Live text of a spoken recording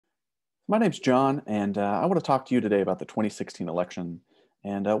My name's John, and I want to talk to you today about the 2016 election.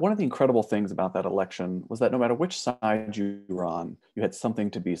 And one of the incredible things about that election was that no matter which side you were on, you had something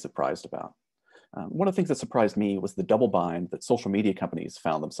to be surprised about. One of the things that surprised me was the double bind that social media companies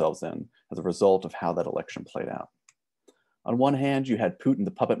found themselves in as a result of how that election played out. On one hand, you had Putin,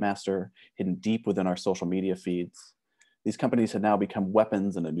 the puppet master, hidden deep within our social media feeds. These companies had now become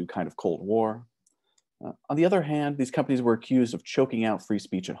weapons in a new kind of Cold War. On the other hand, these companies were accused of choking out free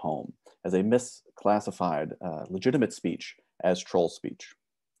speech at home as they misclassified legitimate speech as troll speech.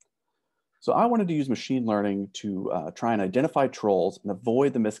 So I wanted to use machine learning to try and identify trolls and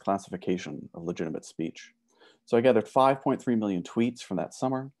avoid the misclassification of legitimate speech. So I gathered 5.3 million tweets from that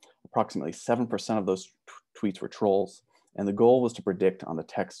summer. Approximately 7% of those tweets were trolls, and the goal was to predict on the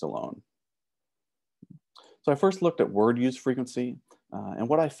text alone. So I first looked at word use frequency, and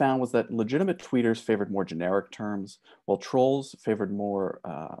what I found was that legitimate tweeters favored more generic terms, while trolls favored more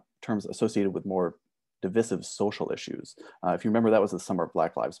terms associated with more divisive social issues. If you remember, that was the summer of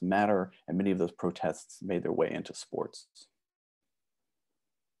Black Lives Matter, and many of those protests made their way into sports.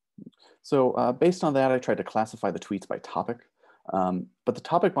 So based on that, I tried to classify the tweets by topic, but the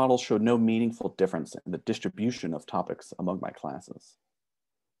topic models showed no meaningful difference in the distribution of topics among my classes.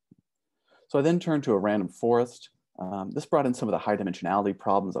 So I then turned to a random forest. This brought in some of the high dimensionality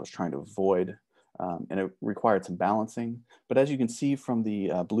problems I was trying to avoid, and it required some balancing. But as you can see from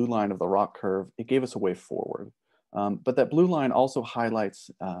the blue line of the rock curve, it gave us a way forward. But that blue line also highlights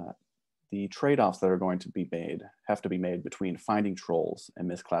the trade-offs that are going to be made, have to be made between finding trolls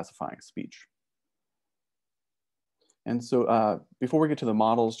and misclassifying speech. And so before we get to the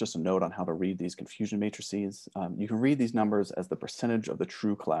models, just a note on how to read these confusion matrices. You can read these numbers as the percentage of the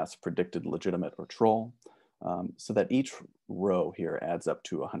true class predicted legitimate or troll, so that each row here adds up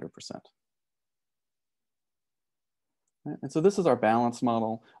to 100%. Right? And so this is our balance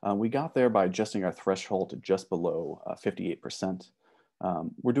model. We got there by adjusting our threshold to just below 58%.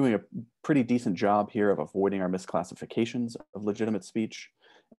 We're doing a pretty decent job here of avoiding our misclassifications of legitimate speech.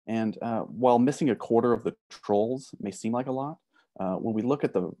 And while missing a quarter of the trolls may seem like a lot, when we look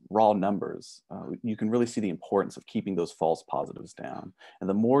at the raw numbers, you can really see the importance of keeping those false positives down. And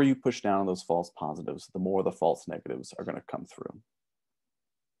the more you push down those false positives, the more the false negatives are going to come through.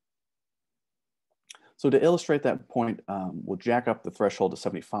 So to illustrate that point, we'll jack up the threshold to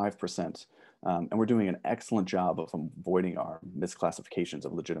 75%, and we're doing an excellent job of avoiding our misclassifications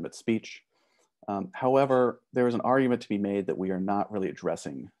of legitimate speech. However, there is an argument to be made that we are not really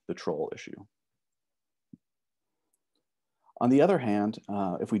addressing the troll issue. On the other hand,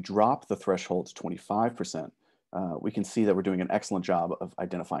 if we drop the threshold to 25%, we can see that we're doing an excellent job of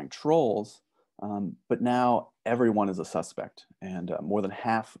identifying trolls, but now everyone is a suspect, and more than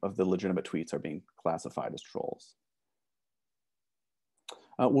half of the legitimate tweets are being classified as trolls.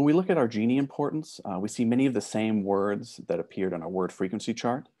 When we look at our Gini importance, we see many of the same words that appeared on our word frequency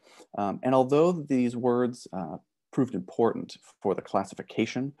chart. And although these words proved important for the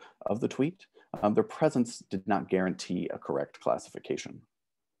classification of the tweet, their presence did not guarantee a correct classification.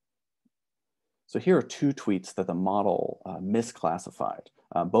 So here are two tweets that the model misclassified.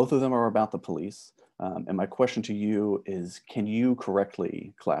 Both of them are about the police. And my question to you is, can you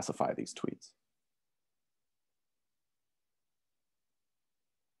correctly classify these tweets?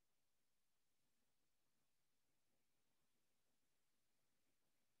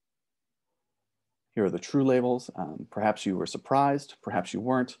 Here are the true labels. Perhaps you were surprised, perhaps you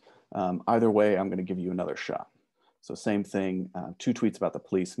weren't. Either way, I'm going to give you another shot. So same thing, two tweets about the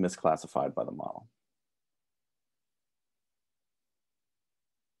police misclassified by the model.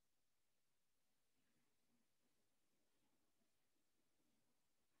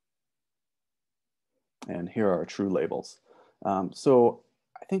 And here are our true labels. So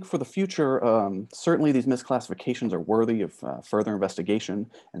I think for the future, certainly these misclassifications are worthy of further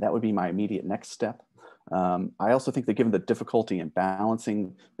investigation, and that would be my immediate next step. I also think that given the difficulty in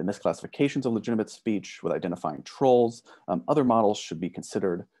balancing the misclassifications of legitimate speech with identifying trolls, other models should be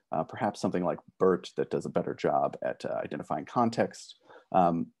considered, perhaps something like BERT that does a better job at identifying context.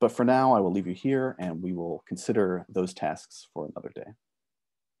 But for now, I will leave you here, and we will consider those tasks for another day.